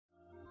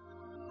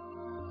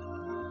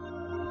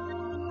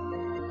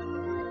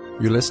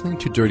You're listening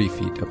to Dirty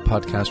Feet, a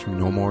podcast from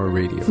No More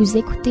Radio. Vous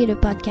écoutez le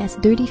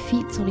podcast Dirty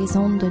Feet sur les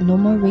ondes de No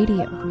More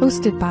Radio.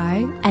 Hosted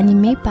by,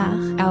 animé par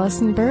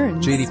Allison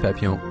Burns, JD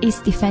Papillon, et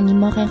Stéphanie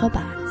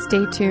Morin-Robert.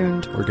 Stay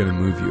tuned. We're gonna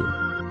move you.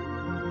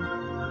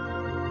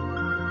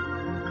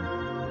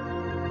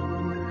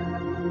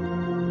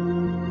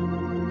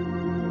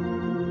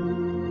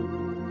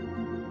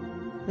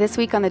 This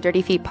week on the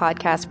Dirty Feet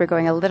podcast, we're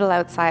going a little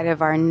outside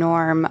of our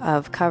norm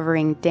of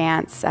covering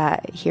dance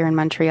here in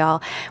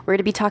Montreal. We're going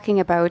to be talking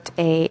about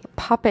a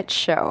puppet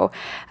show.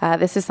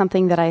 This is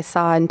something that I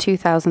saw in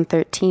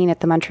 2013 at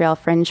the Montreal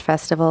Fringe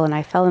Festival, and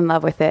I fell in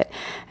love with it.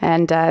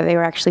 And they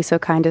were actually so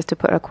kind as to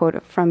put a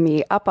quote from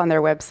me up on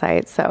their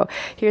website. So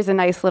here's a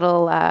nice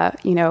little,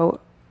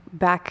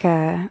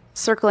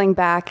 circling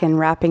back and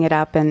wrapping it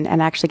up and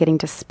actually getting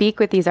to speak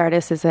with these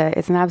artists is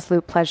an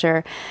absolute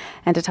pleasure,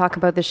 and to talk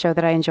about the show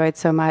that I enjoyed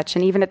so much.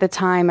 And even at the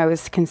time, I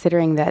was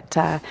considering that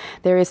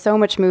there is so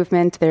much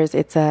movement.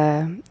 It's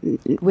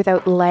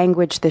without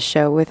language, this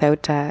show,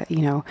 without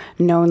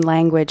known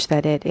language,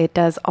 that it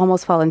does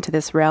almost fall into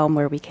this realm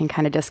where we can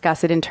kind of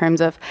discuss it in terms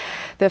of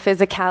the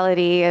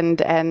physicality and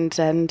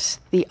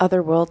the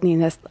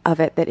otherworldliness of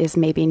it that is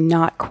maybe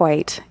not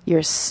quite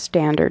your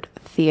standard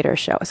theater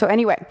show. So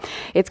anyway,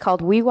 it's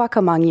called We Walk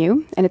Among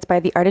You, and it's by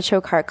the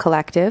Artichoke Heart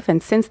Collective.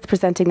 And since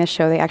presenting this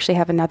show, they actually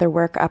have another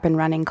work up and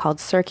running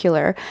called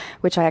Circular,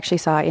 which I actually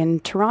saw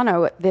in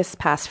Toronto this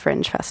past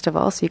Fringe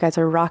Festival. So you guys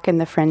are rocking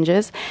the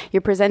fringes.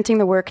 You're presenting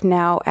the work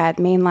now at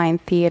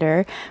Mainline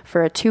Theatre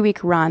for a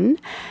 2-week run.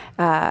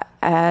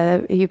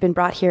 You've been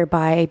brought here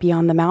by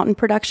Beyond the Mountain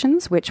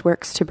Productions, which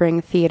works to bring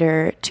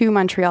theatre to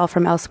Montreal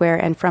from elsewhere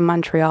and from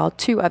Montreal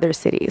to other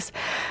cities.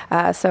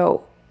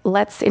 So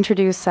let's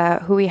introduce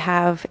who we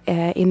have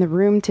in the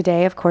room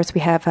today. Of course, we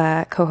have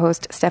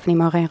co-host Stephanie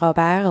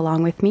Morin-Robert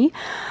along with me.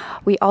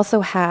 We also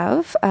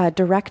have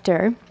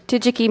director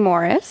Tijiki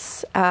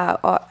Morris,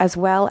 as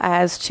well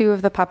as two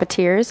of the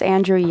puppeteers,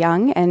 Andrew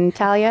Young and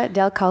Talia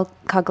Del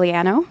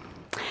Cogliano,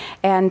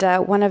 and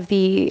one of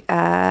the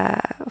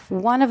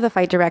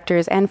fight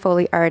directors and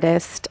Foley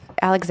artist,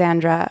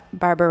 Alexandra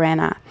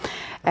Barbarena.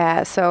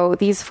 So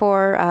these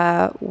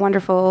four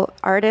wonderful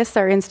artists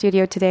are in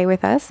studio today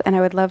with us, and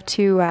I would love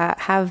to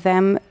have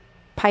them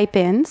pipe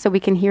in so we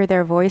can hear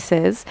their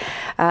voices.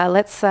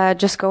 Let's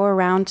just go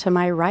around to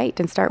my right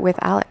and start with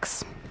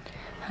Alex.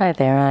 Hi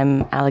there,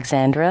 I'm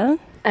Alexandra.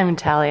 I'm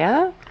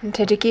Talia. I'm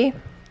Tijiki.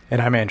 And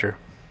I'm Andrew.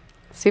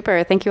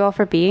 Super. Thank you all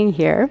for being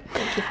here.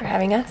 Thank you for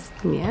having us.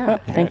 Yeah.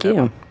 Thank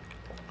you.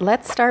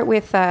 Let's start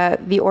with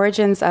the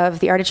origins of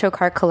the Artichoke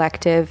Heart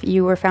Collective.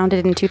 You were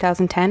founded in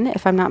 2010,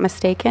 if I'm not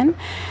mistaken.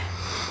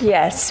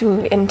 Yes,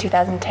 in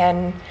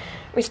 2010.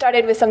 We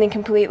started with something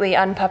completely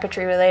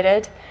unpuppetry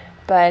related,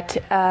 but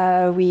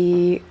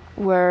we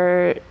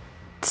were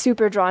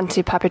super drawn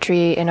to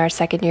puppetry in our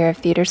second year of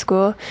theater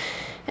school.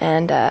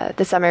 And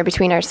the summer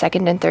between our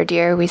second and third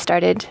year, we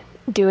started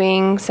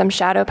doing some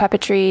shadow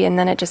puppetry, and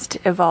then it just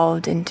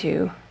evolved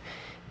into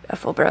a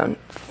full-blown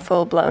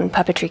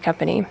puppetry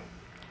company.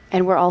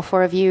 And were all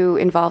four of you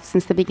involved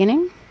since the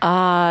beginning?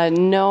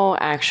 No,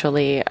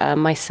 actually.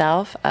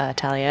 Myself,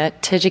 Talia,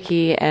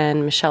 Tijiki,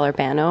 and Michelle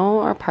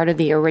Urbano are part of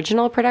the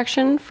original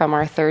production from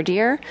our third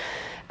year.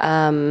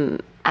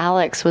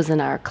 Alex was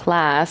in our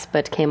class,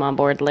 but came on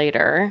board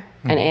later.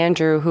 Mm-hmm. And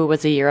Andrew, who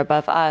was a year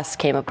above us,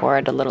 came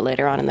aboard a little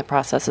later on in the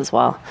process as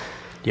well.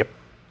 Yep.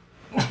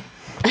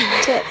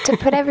 To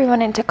put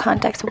everyone into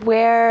context,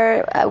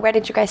 where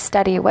did you guys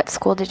study? What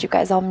school did you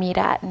guys all meet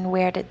at? And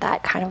where did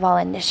that kind of all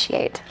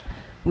initiate?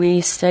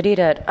 We studied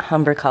at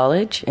Humber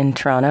College in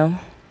Toronto,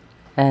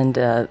 and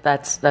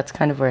that's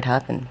kind of where it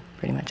happened,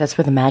 pretty much. That's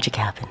where the magic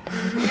happened.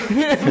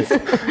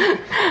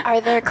 Are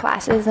there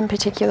classes in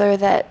particular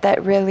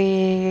that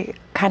really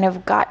kind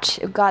of got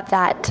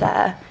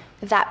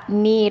that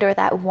need or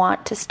that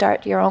want to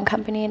start your own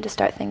company and to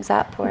start things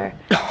up, or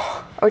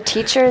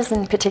teachers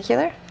in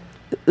particular?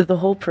 The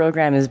whole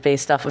program is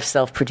based off of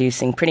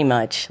self-producing, pretty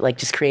much, like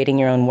just creating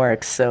your own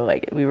works. So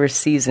we were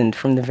seasoned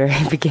from the very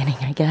beginning,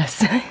 I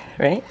guess,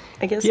 right?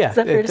 I guess. Yeah, is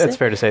that fair to say? That's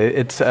fair to say.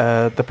 It's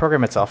the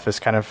program itself is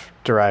kind of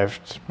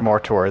derived more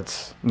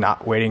towards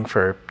not waiting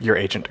for your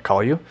agent to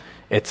call you.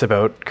 It's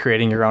about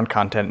creating your own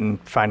content and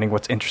finding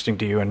what's interesting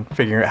to you and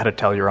figuring out how to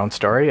tell your own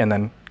story, and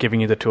then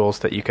giving you the tools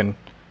that you can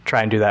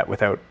try and do that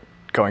without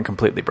going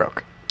completely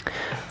broke.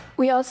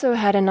 We also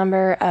had a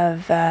number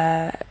of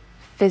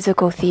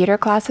physical theater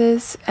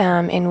classes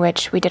in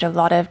which we did a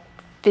lot of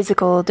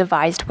physical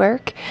devised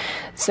work.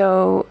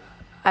 So,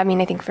 I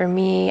mean, I think for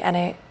me,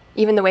 and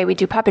even the way we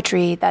do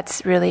puppetry,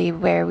 that's really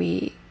where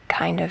we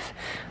kind of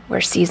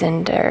were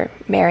seasoned or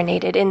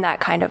marinated in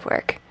that kind of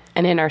work.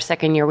 And in our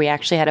second year, we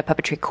actually had a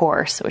puppetry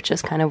course, which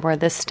is kind of where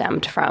this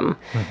stemmed from.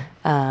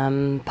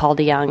 Mm-hmm. Paul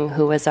DeYoung,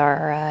 who was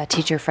our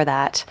teacher for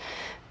that,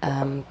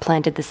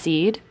 planted the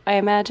seed, I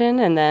imagine.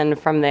 And then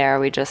from there,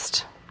 we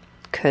just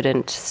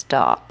couldn't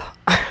stop.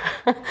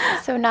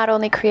 So not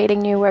only creating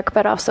new work,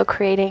 but also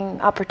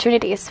creating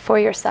opportunities for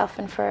yourself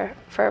and for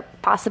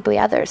possibly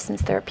others,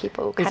 since there are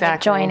people who kind of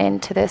join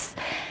into this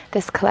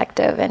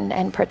collective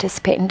and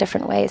participate in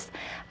different ways.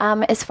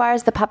 As far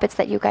as the puppets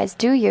that you guys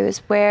do use,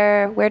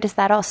 where does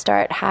that all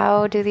start?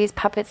 How do these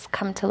puppets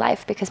come to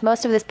life? Because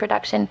most of this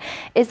production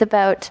is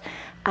about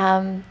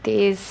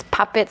these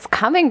puppets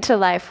coming to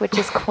life, which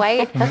is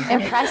quite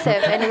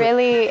impressive and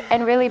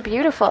really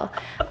beautiful.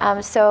 I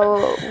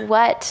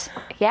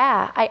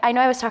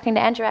know I was talking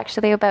to Andrew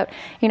actually about,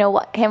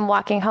 him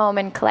walking home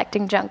and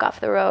collecting junk off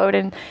the road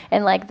and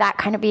like that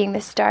kind of being the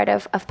start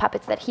of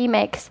puppets that he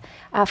makes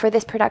for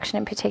this production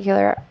in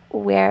particular,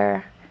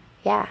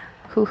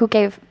 who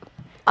gave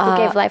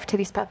life to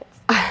these puppets?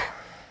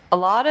 A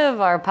lot of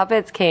our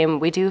puppets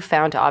we do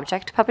found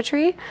object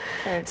puppetry.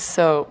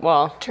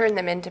 Turn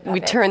them into puppets. We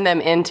turn them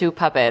into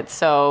puppets.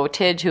 So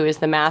Tidge, who is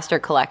the master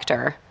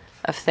collector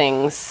of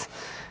things,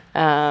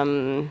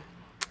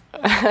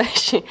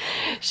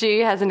 she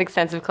has an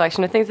extensive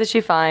collection of things that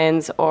she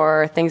finds,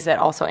 or things that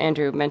also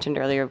Andrew mentioned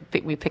earlier,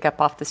 we pick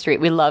up off the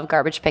street. We love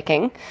garbage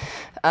picking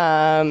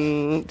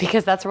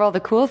because that's where all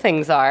the cool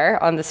things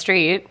are on the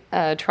street.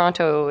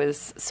 Toronto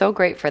is so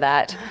great for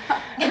that.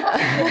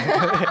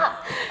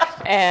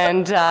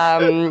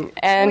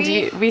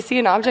 We see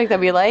an object that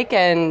we like,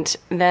 and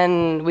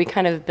then we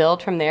kind of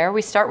build from there.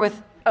 We start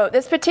with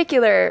this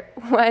particular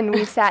one.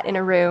 We sat in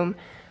a room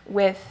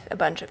with a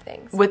bunch of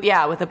things. With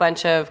a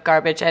bunch of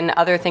garbage. And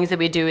other things that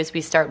we do is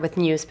we start with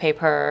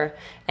newspaper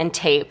and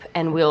tape,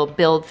 and we'll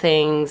build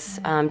things,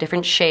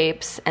 different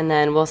shapes, and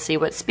then we'll see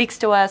what speaks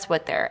to us,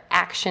 what their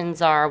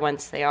actions are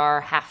once they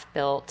are half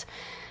built.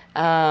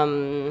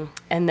 And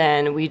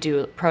then we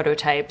do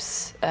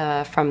prototypes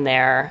from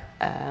there.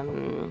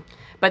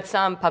 But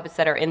some puppets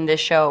that are in this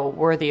show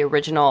were the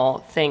original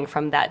thing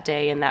from that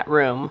day in that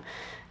room.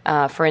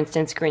 For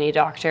instance, Greenie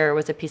Doctor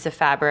was a piece of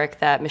fabric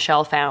that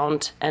Michelle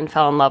found and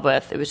fell in love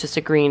with. It was just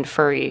a green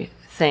furry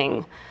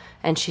thing.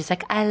 And she's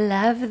like, I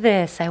love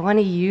this. I want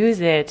to use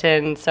it.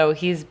 And so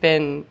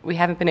we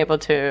haven't been able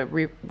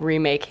to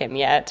remake him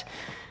yet.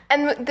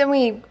 And then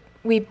we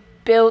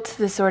built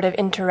the sort of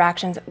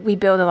interactions. We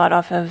build a lot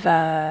off of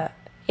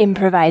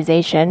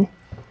improvisation.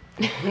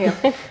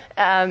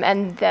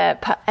 And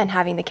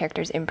having the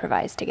characters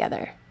improvise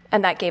together.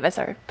 And that gave us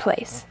our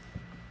place.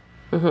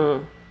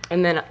 Mm-hmm.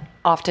 And then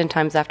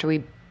oftentimes after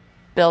we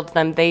build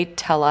them, they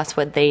tell us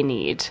what they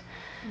need.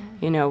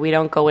 Mm-hmm. We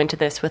don't go into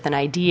this with an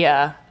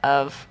idea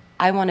of,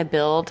 I want to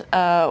build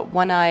a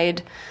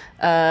one-eyed,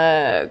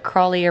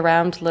 crawly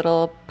around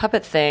little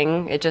puppet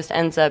thing. It just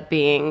ends up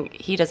being,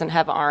 he doesn't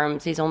have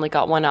arms, he's only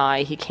got one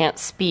eye, he can't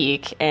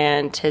speak,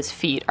 and his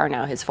feet are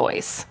now his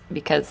voice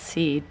because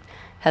he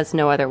has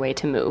no other way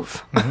to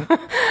move.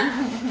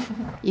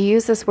 Mm-hmm. You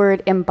use this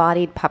word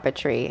embodied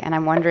puppetry, and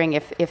I'm wondering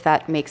if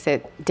that makes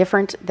it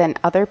different than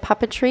other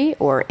puppetry,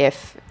 or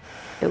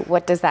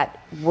what does that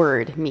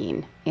word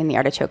mean in the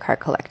Artichoke Heart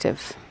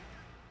Collective?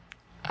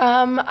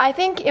 I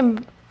think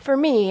for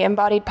me,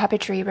 embodied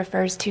puppetry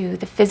refers to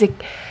the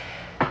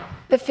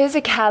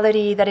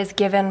physicality that is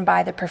given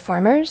by the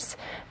performers.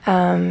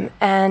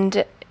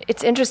 And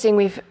it's interesting,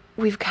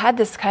 we've had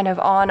this kind of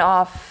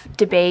on-off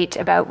debate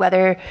about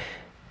whether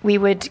we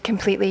would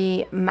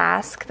completely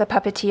mask the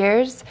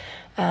puppeteers.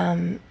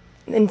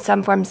 In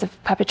some forms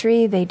of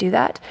puppetry, they do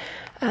that.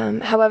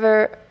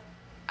 However,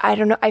 I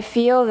don't know, I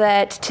feel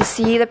that to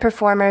see the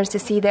performers, to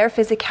see their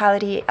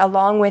physicality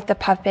along with the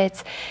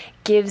puppets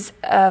gives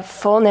a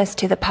fullness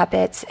to the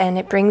puppets, and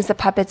it gives the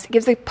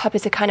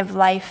puppets a kind of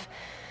life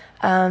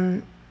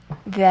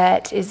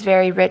that is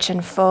very rich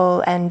and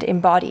full and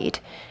embodied.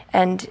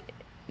 And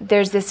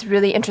there's this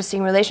really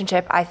interesting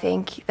relationship, I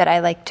think, that I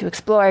like to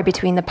explore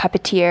between the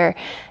puppeteer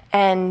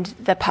and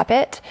the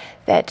puppet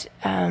that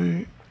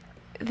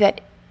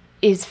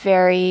is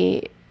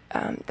very,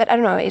 that I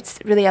don't know, it's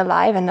really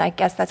alive, and I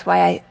guess that's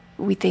why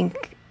we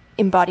think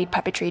embodied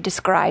puppetry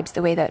describes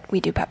the way that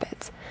we do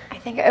puppets. I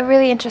think a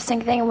really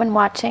interesting thing when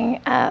watching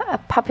a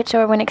puppet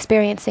show or when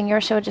experiencing your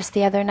show just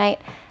the other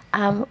night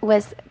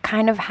was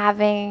kind of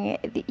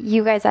having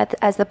you guys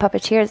as the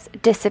puppeteers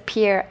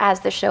disappear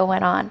as the show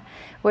went on,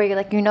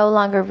 where you no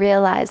longer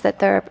realize that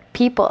there are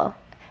people,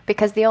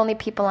 because the only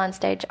people on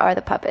stage are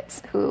the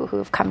puppets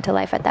who've come to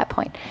life at that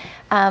point.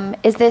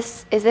 Is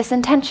this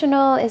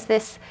intentional? Is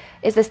this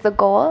the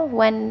goal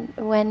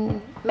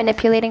when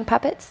manipulating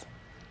puppets?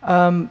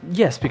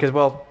 Yes, because,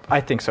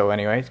 I think so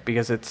anyways,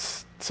 because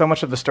it's so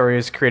much of the story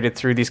is created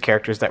through these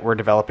characters that we're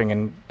developing,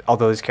 and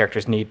although these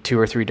characters need 2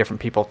 or 3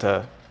 different people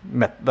to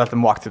let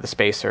them walk through the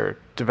space or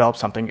develop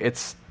something,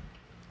 it's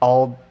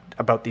all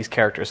about these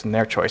characters and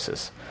their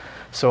choices.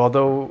 So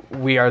although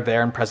we are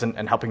there and present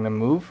and helping them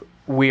move,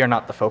 we are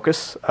not the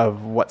focus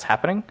of what's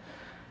happening,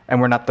 and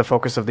we're not the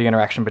focus of the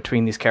interaction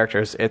between these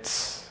characters.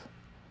 It's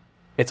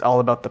all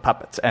about the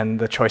puppets and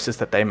the choices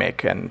that they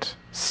make and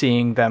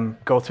seeing them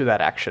go through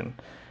that action.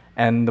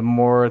 And the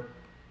more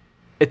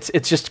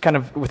it's just kind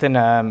of within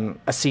a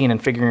scene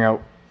and figuring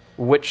out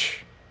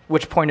which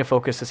point of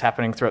focus is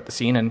happening throughout the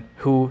scene and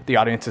who the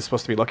audience is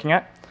supposed to be looking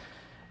at.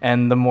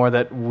 And the more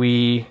that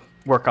we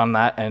work on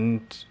that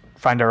and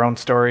find our own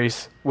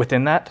stories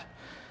within that,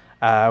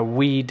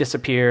 we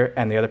disappear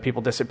and the other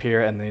people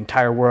disappear, and the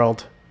entire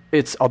world,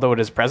 although it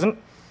is present,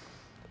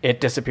 it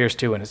disappears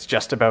too, and it's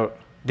just about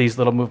these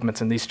little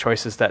movements and these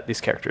choices that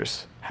these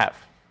characters have.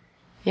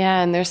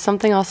 Yeah, and there's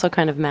something also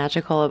kind of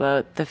magical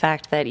about the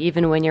fact that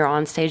even when you're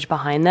on stage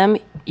behind them,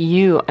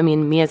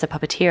 me as a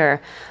puppeteer,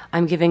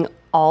 I'm giving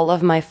all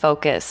of my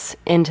focus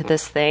into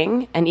this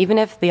thing. And even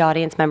if the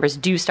audience members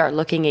do start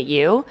looking at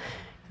you,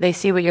 they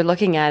see what you're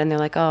looking at and they're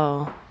like,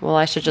 oh, well,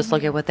 I should just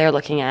look at what they're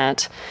looking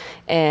at.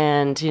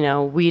 And,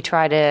 we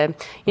try to,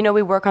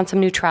 we work on some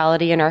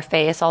neutrality in our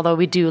face, although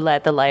we do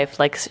let the life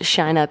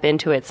shine up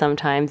into it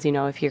sometimes,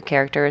 if your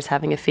character is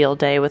having a field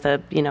day with a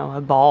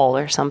ball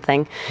or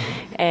something.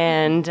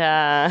 And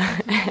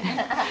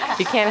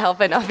you can't help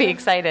but not be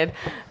excited.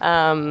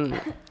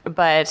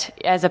 But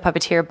as a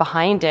puppeteer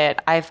behind it,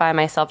 I find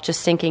myself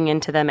just sinking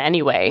into them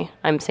anyway.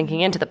 I'm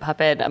sinking into the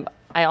puppet.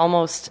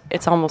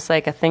 It's almost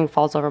like a thing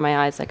falls over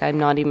my eyes, like I'm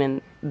not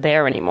even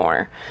there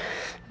anymore.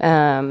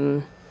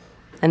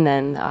 And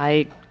then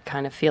I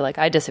kind of feel like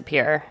I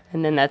disappear,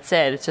 and then that's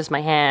it. It's just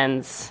my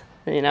hands,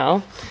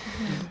 Yeah,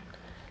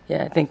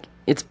 I think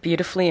it's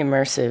beautifully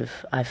immersive,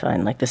 I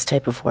find, this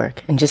type of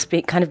work. And just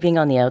kind of being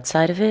on the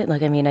outside of it. I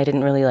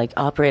didn't really,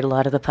 operate a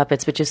lot of the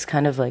puppets, but just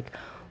kind of,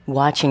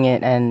 watching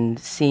it and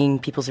seeing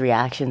people's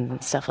reactions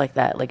and stuff like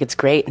that. It's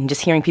great. And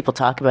just hearing people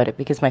talk about it,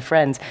 because my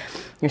friends,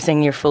 you're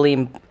saying you're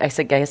fully, I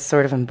guess,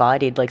 sort of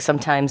embodied.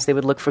 Sometimes they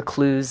would look for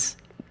clues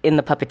in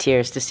the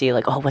puppeteers to see,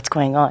 what's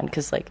going on?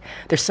 Because,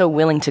 they're so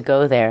willing to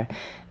go there.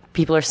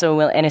 People are so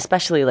willing, and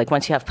especially,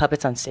 once you have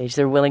puppets on stage,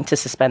 they're willing to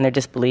suspend their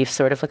disbelief,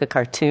 sort of like a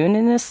cartoon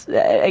in this.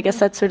 I guess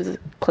that's sort of a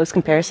close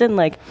comparison.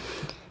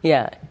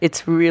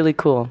 It's really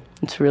cool.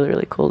 It's really,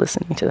 really cool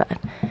listening to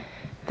that.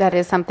 That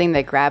is something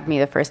that grabbed me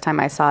the first time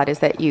I saw it, is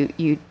that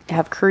you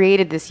have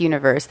created this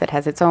universe that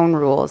has its own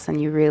rules, and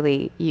you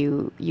really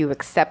you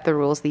accept the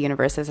rules of the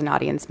universe as an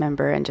audience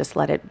member and just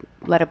let it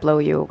blow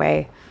you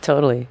away.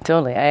 Totally.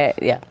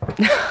 Yeah.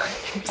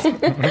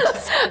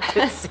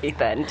 Just say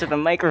that into the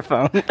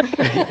microphone.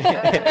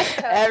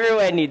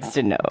 Everyone needs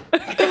to know.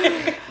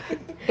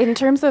 In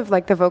terms of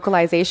the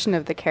vocalization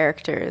of the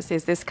characters,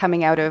 is this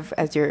coming out of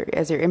as you're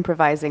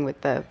improvising with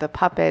the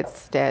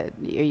puppets? Are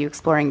you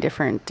exploring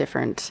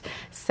different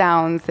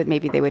sounds that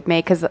maybe they would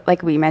make? Because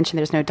like we mentioned,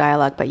 there's no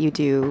dialogue, but you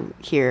do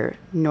hear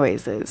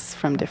noises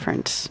from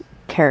different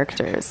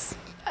characters.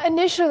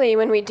 Initially,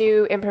 when we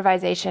do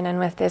improvisation, and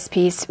with this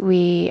piece,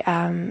 we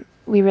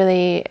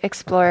really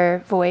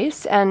explore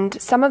voice,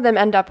 and some of them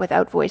end up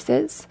without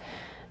voices,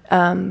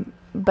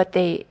 but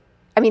they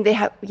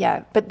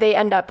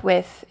end up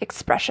with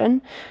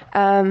expression.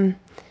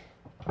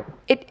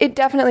 It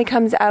definitely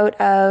comes out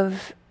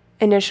of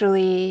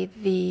initially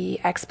the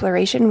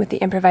exploration with the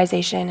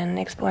improvisation and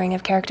exploring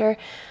of character.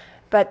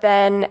 But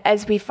then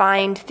as we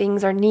find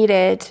things are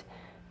needed,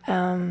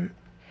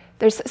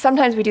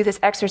 sometimes we do this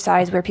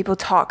exercise where people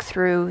talk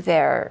through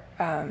their,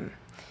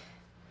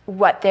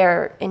 what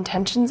their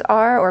intentions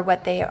are or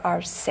what they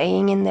are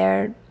saying in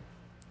their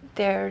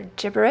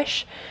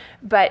gibberish.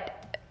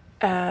 But,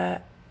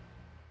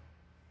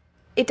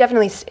 it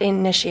definitely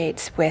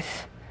initiates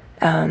with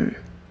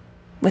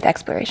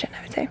exploration,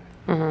 I would say.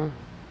 Mm-hmm.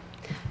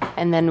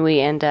 And then we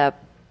end up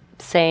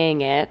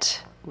saying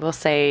it. We'll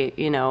say,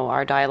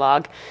 our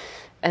dialogue,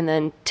 and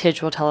then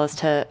Tidge will tell us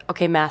to,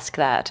 okay, mask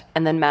that,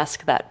 and then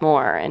mask that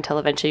more, until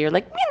eventually you're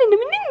like,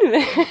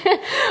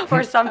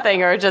 or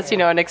something, or just,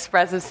 an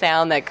expressive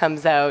sound that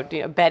comes out.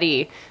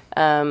 Betty,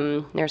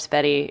 Nurse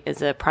Betty,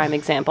 is a prime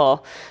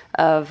example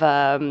of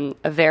a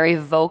very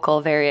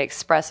vocal, very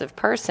expressive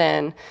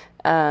person.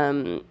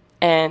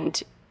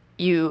 And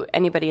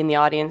anybody in the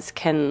audience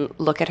can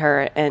look at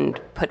her and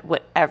put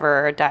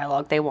whatever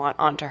dialogue they want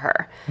onto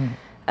her.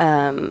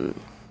 And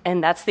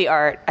that's the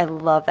art. I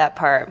love that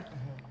part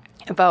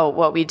about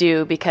what we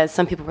do, because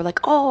some people were like,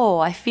 oh,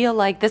 I feel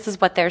like this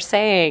is what they're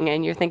saying.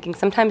 And you're thinking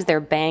sometimes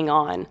they're bang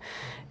on.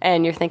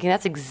 And you're thinking,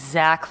 that's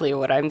exactly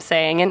what I'm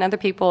saying. And other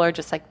people are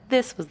just like,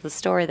 this was the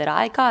story that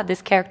I got.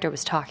 This character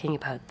was talking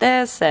about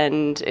this.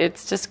 And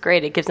it's just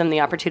great. It gives them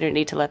the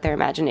opportunity to let their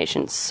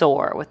imagination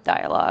soar with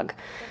dialogue.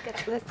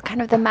 That's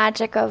kind of the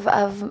magic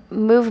of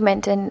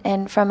movement,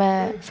 and from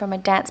a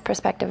dance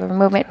perspective, or a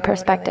movement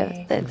perspective.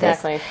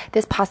 Exactly.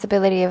 This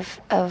possibility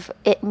of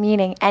it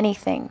meaning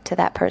anything to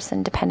that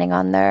person, depending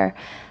on their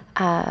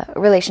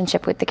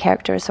relationship with the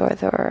characters or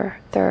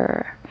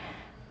their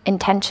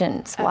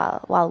intentions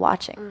while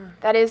watching.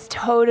 That is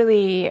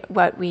totally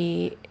what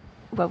we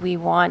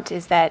want,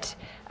 is that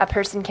a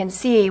person can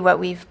see what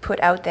we've put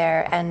out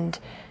there and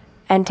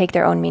take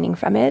their own meaning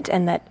from it.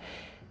 And that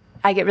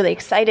I get really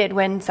excited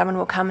when someone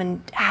will come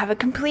and have a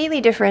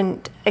completely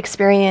different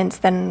experience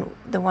than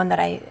the one that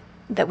I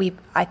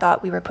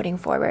thought we were putting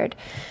forward,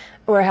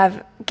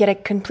 or get a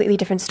completely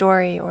different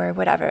story or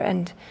whatever.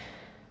 And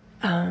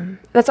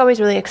that's always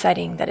really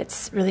exciting, that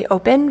it's really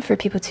open for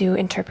people to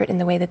interpret in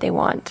the way that they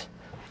want.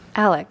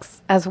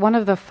 Alex, as one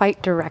of the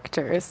fight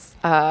directors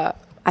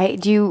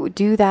Do you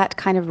do that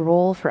kind of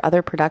role for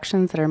other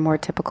productions that are more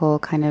typical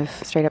kind of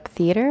straight up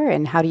theater?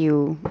 And how do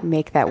you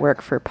make that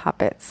work for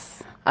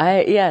puppets?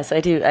 Yes,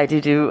 I do. I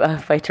do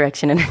fight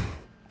direction in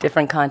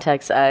different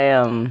contexts.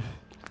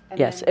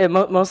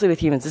 Mostly with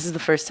humans. This is the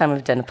first time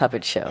I've done a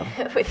puppet show.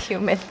 With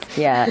humans.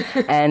 Yeah,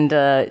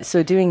 and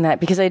so doing that,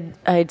 because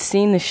I'd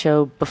seen the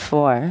show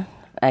before.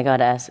 I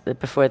got asked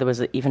before there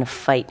was even a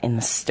fight in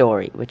the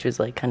story, which was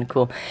like kind of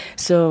cool.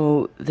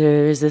 So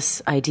there's this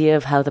idea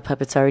of how the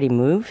puppets already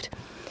moved,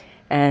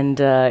 and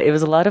it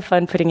was a lot of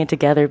fun putting it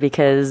together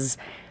because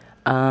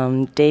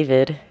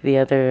David, the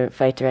other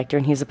fight director,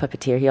 and he's a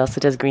puppeteer. He also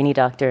does Greenie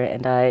Doctor,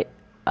 and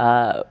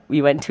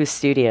we went to a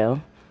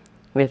studio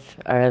with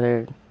our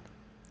other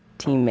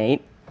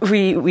teammate.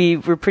 We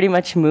were pretty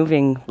much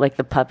moving like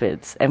the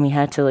puppets, and we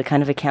had to like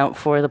kind of account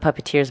for the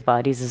puppeteers'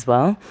 bodies as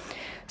well.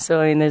 So,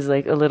 I mean, there's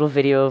like a little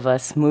video of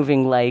us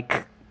moving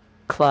like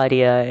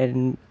Claudia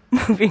and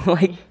moving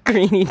like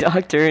Greenie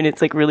Doctor, and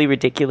it's like really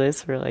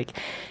ridiculous. We're like,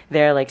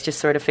 they're like just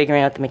sort of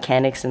figuring out the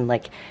mechanics and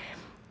like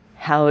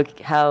how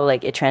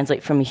like it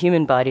translates from a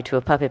human body to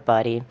a puppet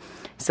body.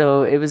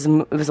 So it was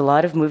a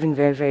lot of moving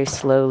very, very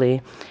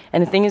slowly.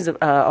 And the thing is,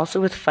 also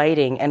with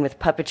fighting and with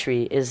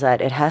puppetry, is that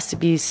it has to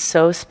be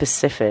so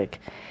specific.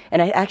 And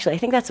I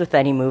think that's with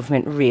any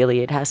movement,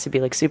 really. It has to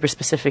be like super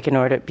specific in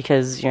order,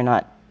 because you're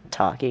not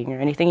talking or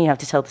anything. You have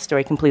to tell the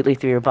story completely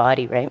through your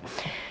body, right?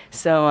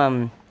 So,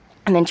 and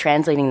then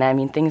translating that, I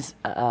mean, things,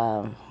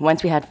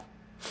 once we had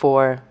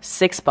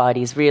 6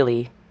 bodies,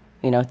 really,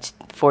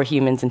 4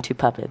 humans and 2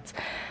 puppets,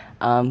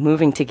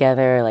 moving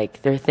together,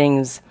 like, there are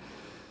things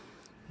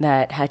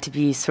that had to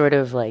be sort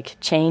of like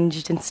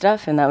changed and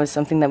stuff, and that was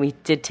something that we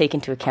did take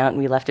into account,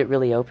 and we left it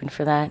really open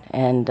for that,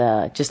 and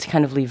just to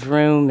kind of leave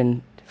room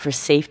and for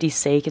safety's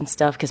sake and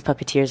stuff, because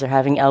puppeteers are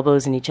having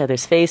elbows in each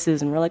other's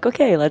faces, and we're like,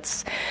 okay,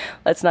 let's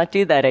not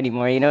do that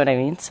anymore, you know what I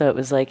mean? So it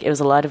was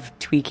a lot of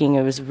tweaking.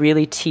 It was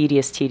really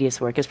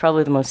tedious work. It was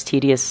probably the most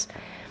tedious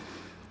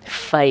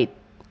fight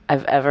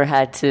I've ever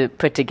had to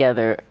put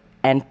together,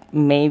 and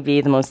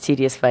maybe the most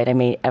tedious fight I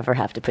may ever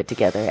have to put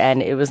together.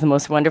 And it was the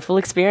most wonderful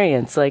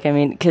experience. Like, I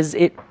mean, because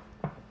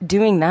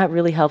doing that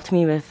really helped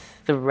me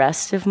with the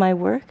rest of my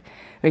work,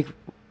 like.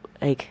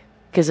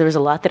 Because there was a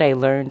lot that I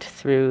learned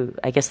through,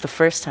 I guess, the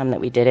first time that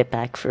we did it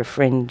back for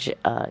Fringe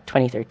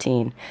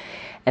 2013.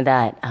 And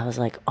that, I was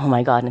like, oh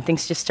my God. And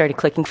things just started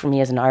clicking for me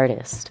as an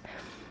artist,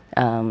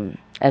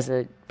 as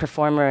a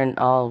performer in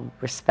all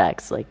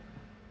respects, like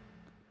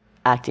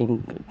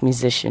acting,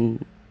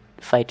 musician,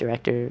 fight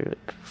director,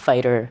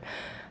 fighter.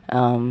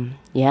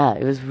 Yeah,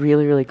 it was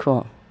really, really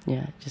cool.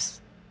 Yeah,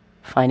 just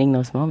finding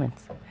those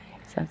moments.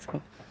 Sounds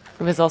cool.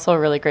 It was also a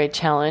really great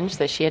challenge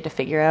that she had to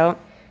figure out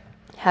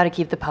how to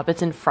keep the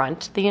puppets in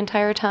front the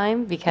entire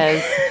time,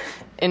 because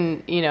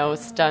in,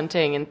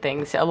 stunting and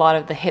things, a lot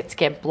of the hits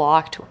get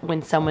blocked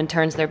when someone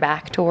turns their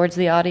back towards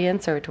the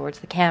audience or towards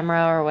the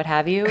camera or what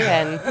have you,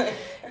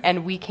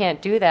 and we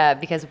can't do that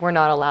because we're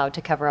not allowed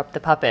to cover up the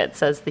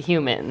puppets as the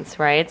humans,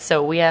 right?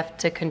 So we have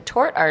to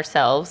contort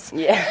ourselves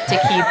to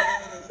keep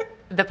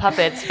the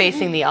puppets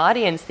facing the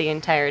audience the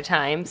entire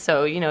time.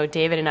 So,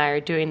 David and I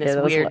are doing this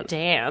weird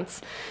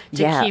dance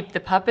to keep the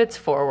puppets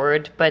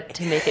forward, but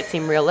to make it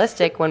seem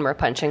realistic when we're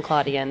punching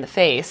Claudia in the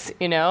face,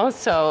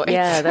 So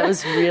it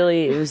was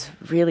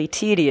really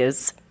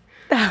tedious.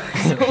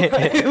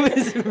 It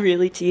was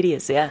really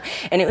tedious, yeah.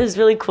 And it was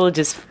really cool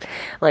just,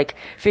 like,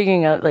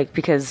 figuring out, like,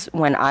 because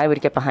when I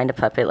would get behind a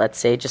puppet, let's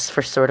say, just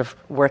for sort of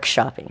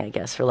workshopping, I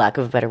guess, for lack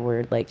of a better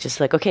word, like, just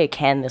like, okay,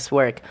 can this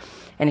work?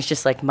 And it's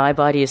just like, my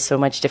body is so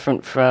much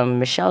different from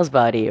Michelle's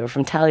body or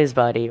from Talia's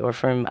body or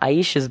from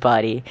Aisha's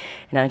body.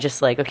 And I'm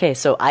just like, okay,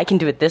 so I can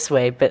do it this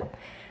way, but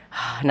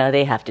now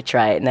they have to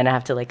try it. And then I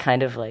have to like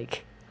kind of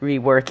like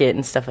rework it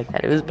and stuff like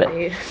that. It was,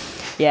 I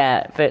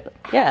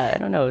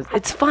don't know.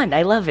 It's fun.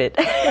 I love it.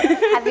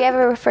 Have you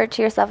ever referred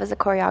to yourself as a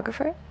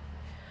choreographer?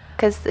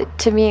 Because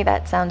to me,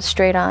 that sounds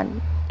straight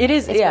on. It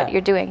is, what you're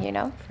doing, It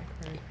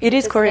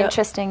is It's an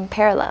interesting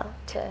parallel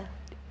to...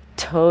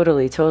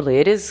 Totally.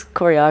 It is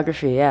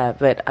choreography, yeah.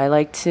 But I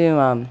like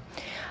to,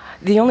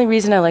 the only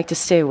reason I like to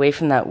stay away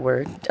from that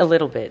word a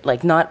little bit,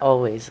 like not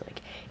always,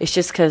 like it's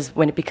just because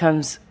when it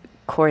becomes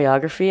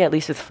choreography, at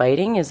least with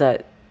fighting, is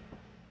that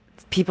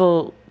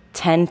people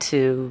tend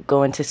to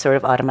go into sort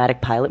of automatic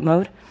pilot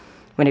mode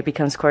when it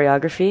becomes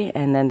choreography,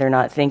 and then they're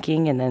not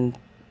thinking, and then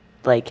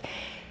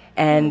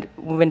and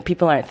when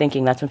people aren't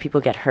thinking, that's when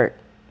people get hurt.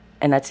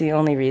 And that's the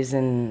only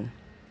reason.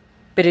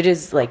 But it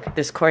is like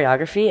this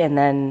choreography, and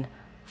then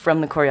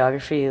from the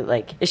choreography,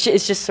 like it's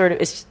just sort of,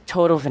 it's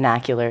total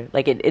vernacular.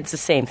 Like it's the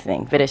same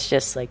thing, but it's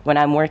just like when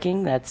I'm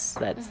working, that's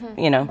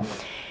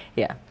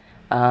yeah.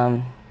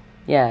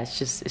 It's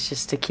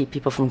just to keep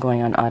people from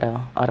going on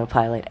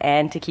autopilot,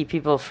 and to keep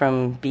people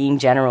from being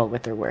general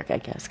with their work, I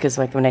guess. Because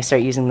like when I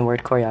start using the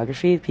word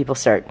choreography, people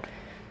start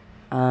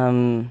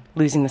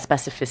losing the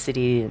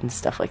specificity and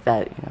stuff like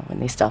that.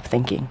 When they stop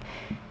thinking.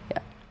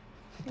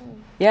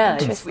 Yeah,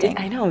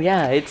 I know.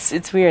 Yeah,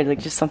 it's weird. Like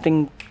just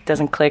something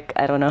doesn't click.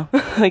 I don't know,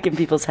 like in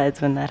people's heads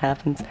when that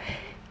happens.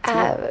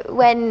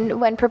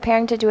 When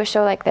preparing to do a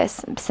show like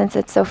this, since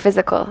it's so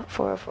physical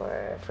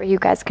for you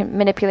guys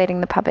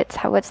manipulating the puppets,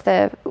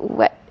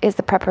 what is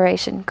the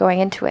preparation going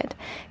into it?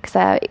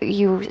 Because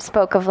you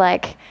spoke of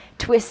like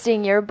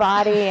twisting your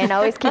body and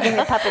always keeping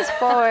the puppets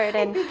forward,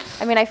 and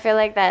I mean I feel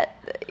like that.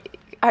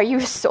 Are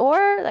you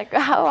sore? Like,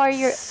 how are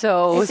you?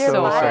 So your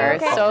body sore.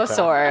 okay? So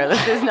sore.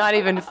 This is not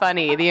even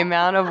funny. The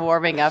amount of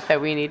warming up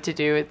that we need to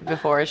do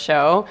before a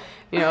show.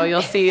 You know,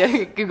 you'll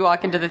see, you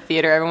walk into the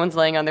theater, everyone's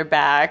laying on their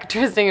back,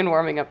 twisting and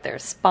warming up their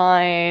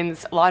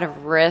spines, a lot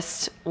of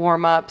wrist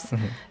warm-ups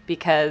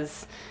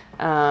because,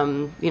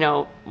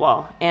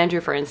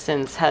 Andrew, for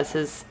instance,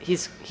 has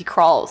he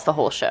crawls the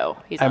whole show.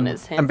 He's on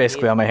his hands. I'm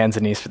basically on my hands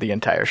and knees for the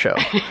entire show.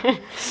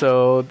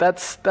 So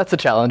that's a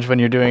challenge when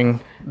you're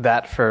doing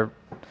that for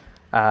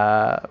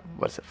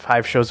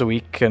 5 shows a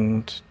week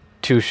and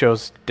 2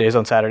 days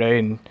on Saturday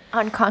and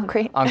on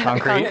concrete.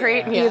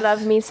 Concrete. You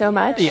love me so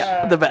much.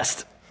 Yeah, the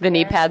best. The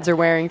knee pads are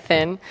wearing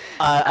thin.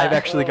 I've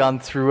actually gone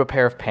through a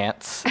pair of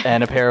pants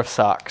and a pair of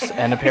socks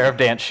and a pair of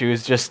dance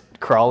shoes just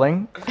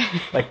crawling.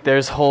 Like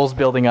there's holes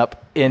building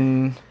up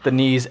in the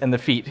knees and the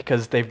feet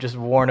because they've just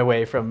worn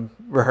away from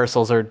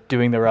rehearsals or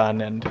doing the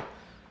run and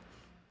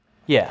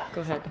yeah.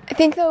 Go ahead. I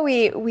think though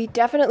we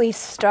definitely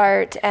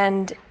start,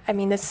 and I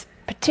mean this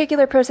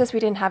particular process we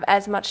didn't have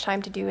as much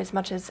time to do as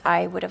much as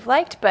I would have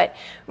liked, but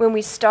when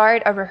we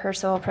start a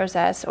rehearsal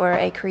process or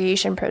a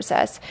creation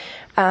process,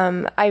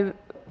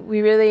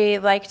 we really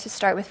like to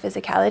start with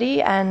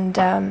physicality,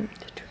 and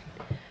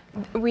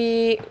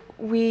we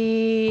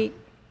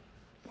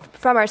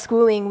from our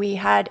schooling we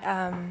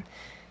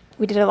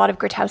did a lot of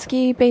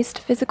Grotowski based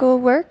physical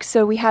work,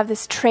 so we have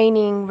this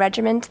training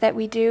regiment that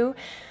we do.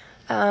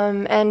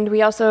 And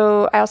I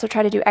also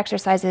try to do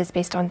exercises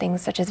based on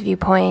things such as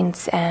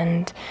viewpoints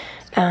and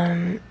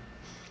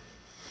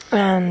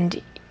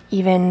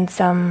even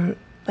some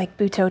like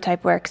Butoh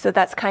type work. So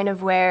that's kind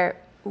of where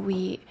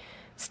we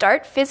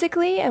start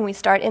physically, and we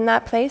start in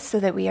that place so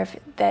that we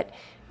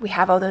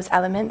have all those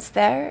elements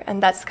there,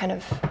 and that's kind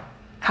of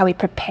how we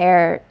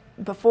prepare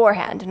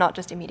beforehand, not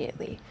just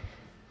immediately.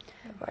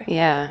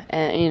 Yeah,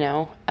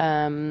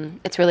 and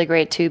it's really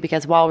great too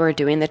because while we're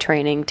doing the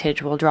training,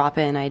 Tidge will drop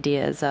in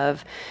ideas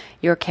of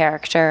your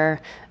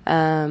character,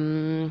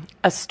 a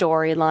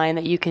storyline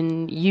that you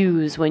can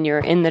use when you're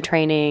in the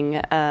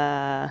training.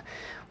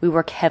 We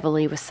work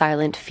heavily with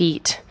silent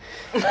feet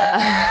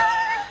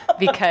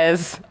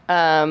because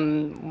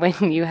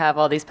when you have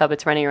all these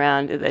puppets running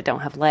around that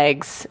don't have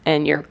legs,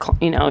 and you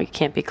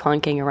can't be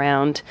clunking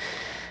around,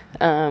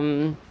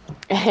 and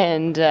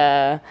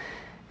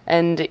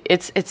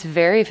it's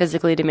very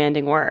physically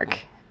demanding work.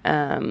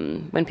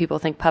 When people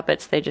think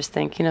puppets, they just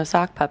think,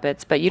 sock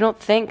puppets. But you don't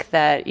think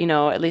that,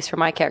 at least for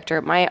my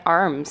character, my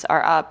arms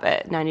are up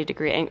at 90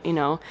 degree,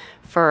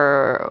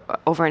 for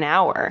over an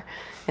hour.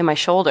 And my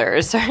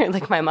shoulders,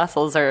 like my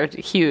muscles are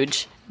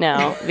huge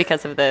now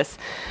because of this.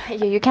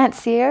 You can't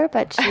see her,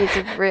 but she's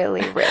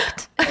really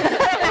ripped.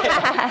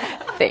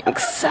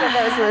 Thanks. For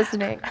those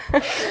listening.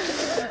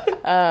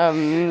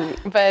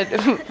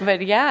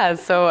 But yeah,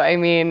 so I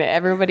mean,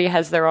 everybody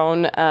has their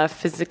own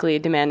physically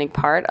demanding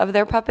part of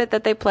their puppet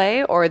that they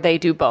play, or they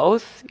do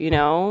both.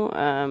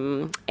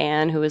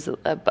 Anne, who is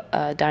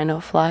a dino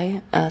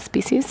fly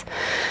species,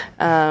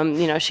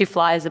 she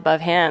flies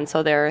above hand,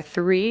 so there are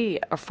 3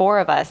 or 4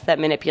 of us that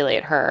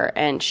manipulate her,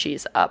 and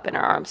she's up, and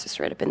her arms are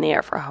straight up in the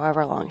air for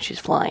however long she's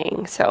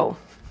flying. So,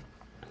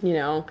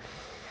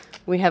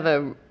 we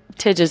have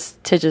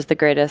Tidge is the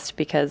greatest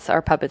because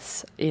our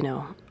puppets,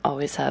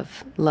 always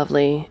have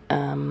lovely,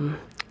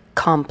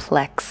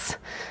 complex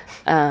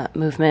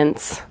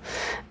movements,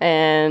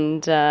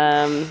 and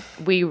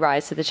we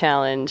rise to the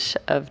challenge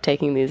of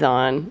taking these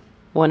on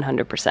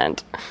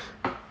 100%.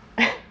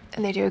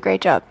 And they do a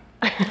great job.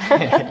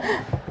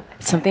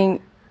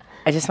 Something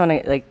I just want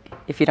to,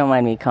 if you don't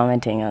mind me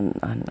commenting on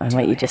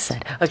what you just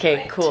said.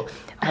 Okay, cool.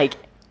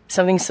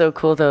 Something so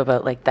cool, though,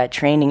 about, that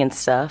training and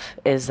stuff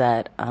is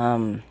that,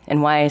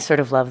 and why I sort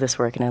of love this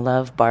work, and I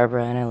love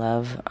Barbara, and I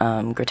love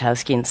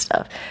Grotowski and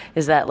stuff,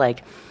 is that,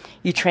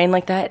 you train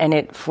like that, and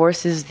it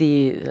forces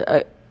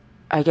or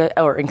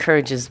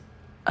encourages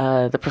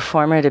the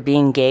performer to be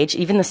engaged,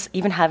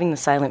 even having the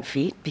silent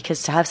feet,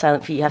 because to have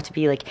silent feet, you have to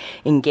be,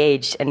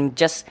 engaged, and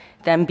just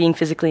them being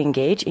physically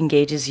engaged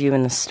engages you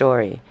in the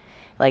story.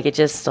 It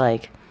just,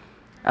 Good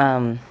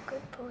point.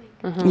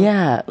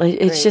 Yeah,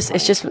 it's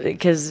just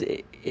because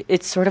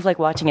it's sort of like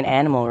watching an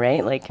animal,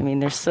 right?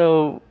 They're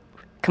so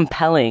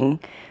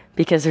compelling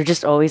because they're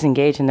just always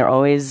engaged, and they're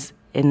always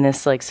in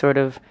this sort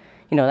of,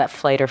 that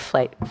fight or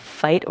flight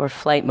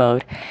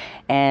mode.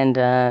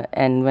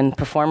 And when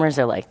performers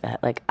are like that,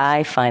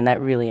 I find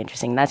that really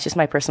interesting. That's just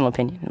my personal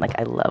opinion.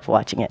 I love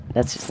watching it.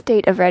 That's just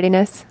State of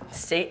readiness.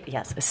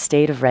 Yes, a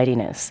state of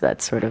readiness.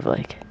 That's sort of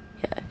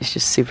it's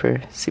just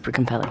super, super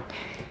compelling.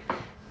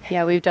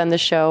 Yeah, we've done the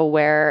show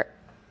where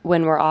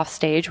when we're off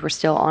stage, we're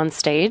still on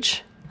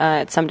stage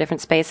at some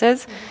different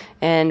spaces,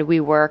 and we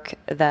work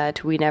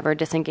that we never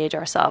disengage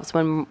ourselves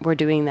when we're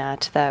doing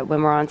that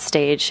when we're on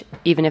stage,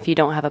 even if you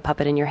don't have a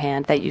puppet in your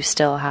hand, that you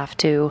still have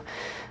to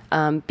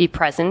be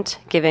present,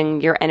 giving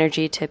your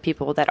energy to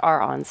people that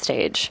are on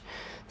stage.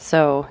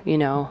 So,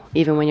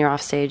 even when you're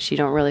off stage, you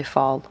don't really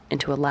fall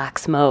into a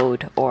lax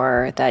mode,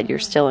 or that you're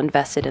still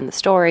invested in the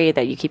story,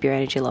 that you keep your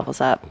energy levels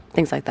up,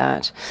 things like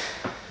that.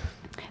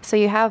 So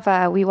you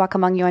have We Walk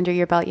Among You under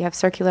your belt. You have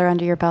Circular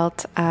under your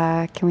belt.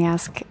 Can we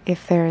ask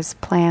if there's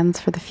plans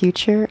for the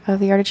future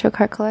of the Artichoke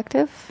Heart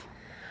Collective?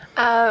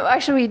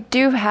 Actually, we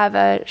do have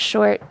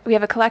we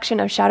have a collection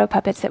of shadow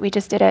puppets that we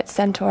just did at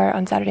Centaur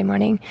on Saturday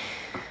morning.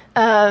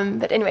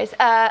 But anyways,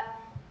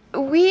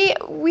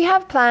 we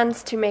have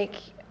plans to make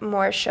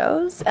more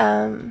shows.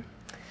 We're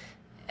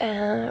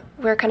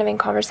kind of in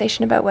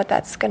conversation about what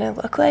that's going to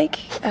look like.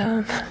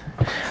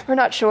 We're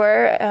not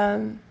sure.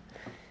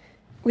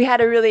 We've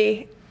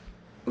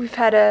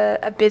had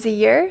a busy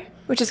year,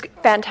 which is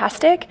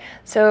fantastic.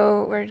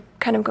 So we're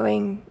kind of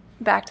going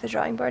back to the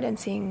drawing board and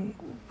seeing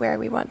where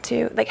we want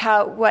to,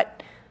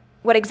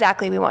 what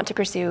exactly we want to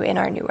pursue in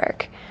our new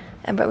work.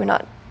 But we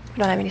don't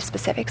have any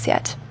specifics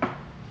yet.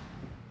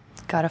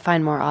 Got to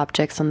find more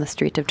objects on the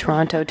street of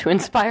Toronto to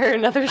inspire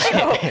another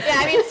show.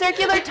 Yeah,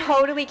 Circular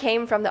totally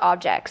came from the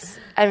objects.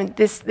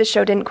 This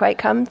show didn't quite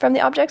come from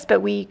the objects,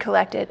 but we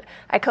collected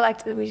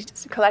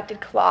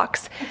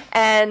clocks,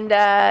 and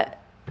that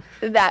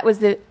was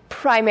the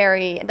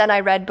primary. Then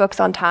I read books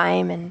on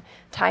time and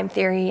time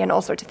theory and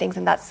all sorts of things,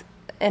 and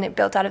it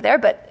built out of there.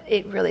 But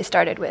it really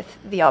started with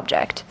the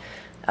object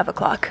of a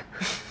clock.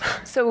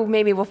 So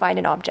maybe we'll find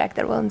an object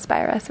that will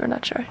inspire us. We're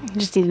not sure.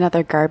 You just need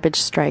another garbage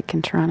strike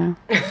in Toronto.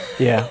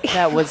 Yeah.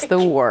 That was the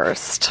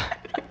worst.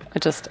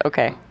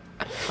 Okay.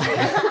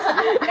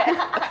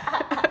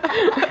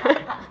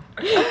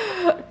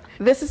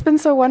 This has been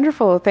so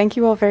wonderful. Thank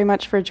you all very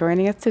much for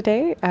joining us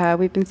today.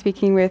 We've been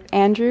speaking with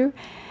Andrew,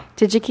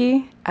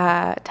 Tijiki,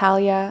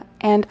 Talia,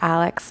 and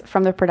Alex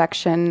from the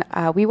production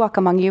We Walk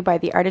Among You by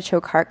the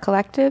Artichoke Heart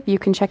Collective. You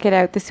can check it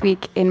out this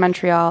week in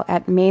Montreal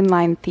at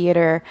Mainline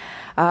Theatre.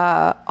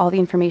 All the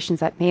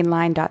information's at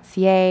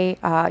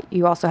mainline.ca.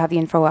 You also have the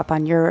info up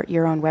on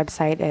your own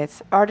website.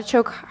 It's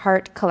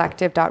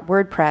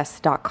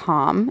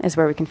artichokeheartcollective.wordpress.com is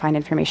where we can find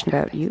information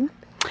about you.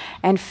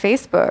 And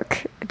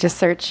Facebook, just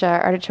search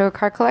Artichoke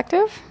Heart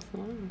Collective.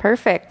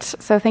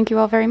 Perfect. So thank you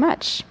all very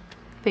much.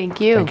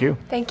 Thank you. Thank you.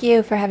 Thank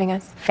you for having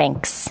us.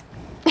 Thanks.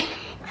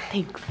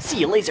 Thanks. See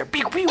you later.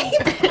 Pew, pew. Pew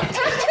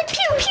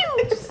pew.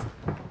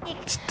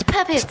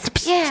 Puppets.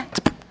 Yeah.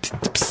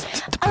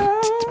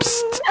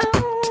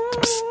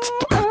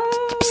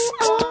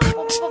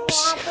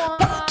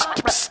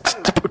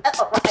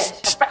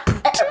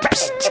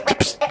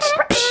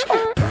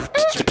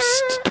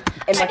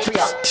 In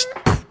Montreal.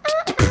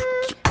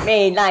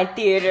 Mainline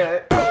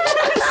Theatre.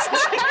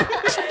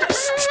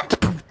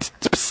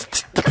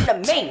 Come to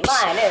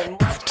Mainline and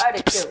watch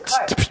Artichoke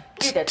Heart.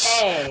 Do the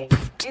thing.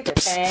 Do the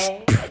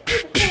thing. Do the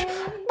thing.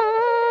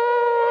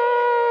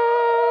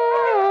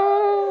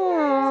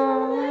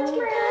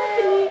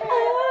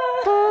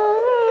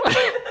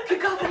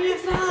 Cacophony of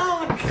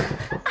sound.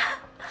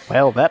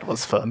 Well, that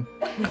was fun.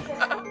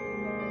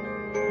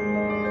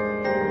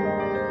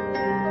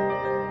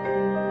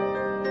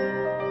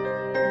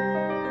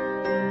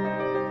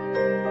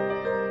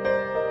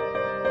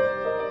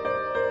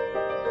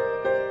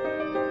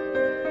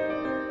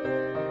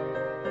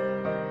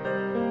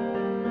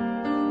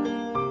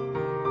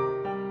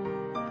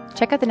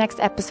 Check out the next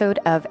episode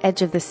of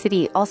Edge of the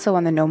City, also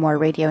on the No More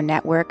Radio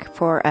Network,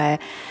 for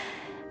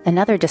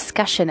another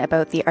discussion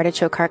about the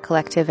Artichoke Heart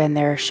Collective and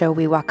their show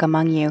We Walk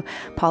Among You.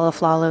 Paula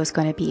Flalo is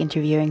going to be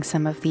interviewing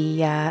some of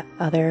the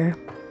other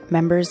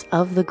members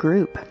of the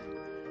group.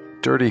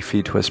 Dirty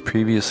Feet was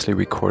previously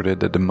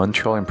recorded at the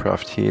Montreal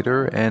Improv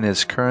Theatre and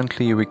is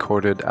currently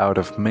recorded out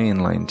of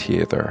Mainline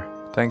Theatre.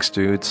 Thanks,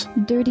 dudes.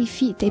 Dirty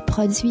Feet est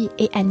produit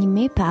et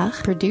animé par,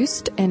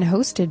 produced and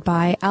hosted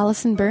by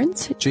Allison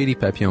Burns, JD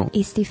Papillon,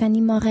 et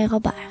Stéphanie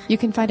Moret-Robert. You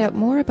can find out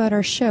more about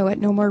our show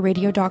at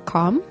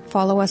nomoreradio.com,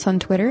 follow us on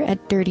Twitter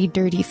at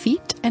Dirty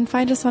Feet, and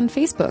find us on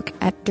Facebook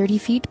at Dirty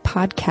Feet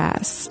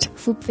Podcast.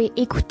 Vous pouvez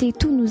écouter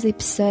tous nos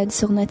épisodes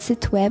sur notre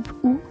site web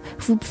ou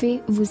vous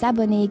pouvez vous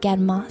abonner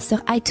également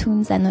sur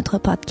iTunes à notre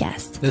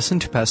podcast. Listen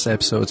to past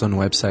episodes on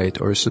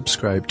website or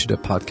subscribe to the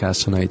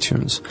podcast on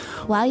iTunes.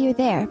 While you're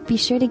there, be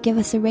sure to give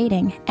us a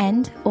rating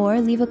and or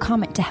leave a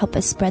comment to help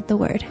us spread the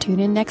word. Tune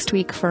in next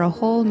week for a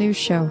whole new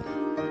show.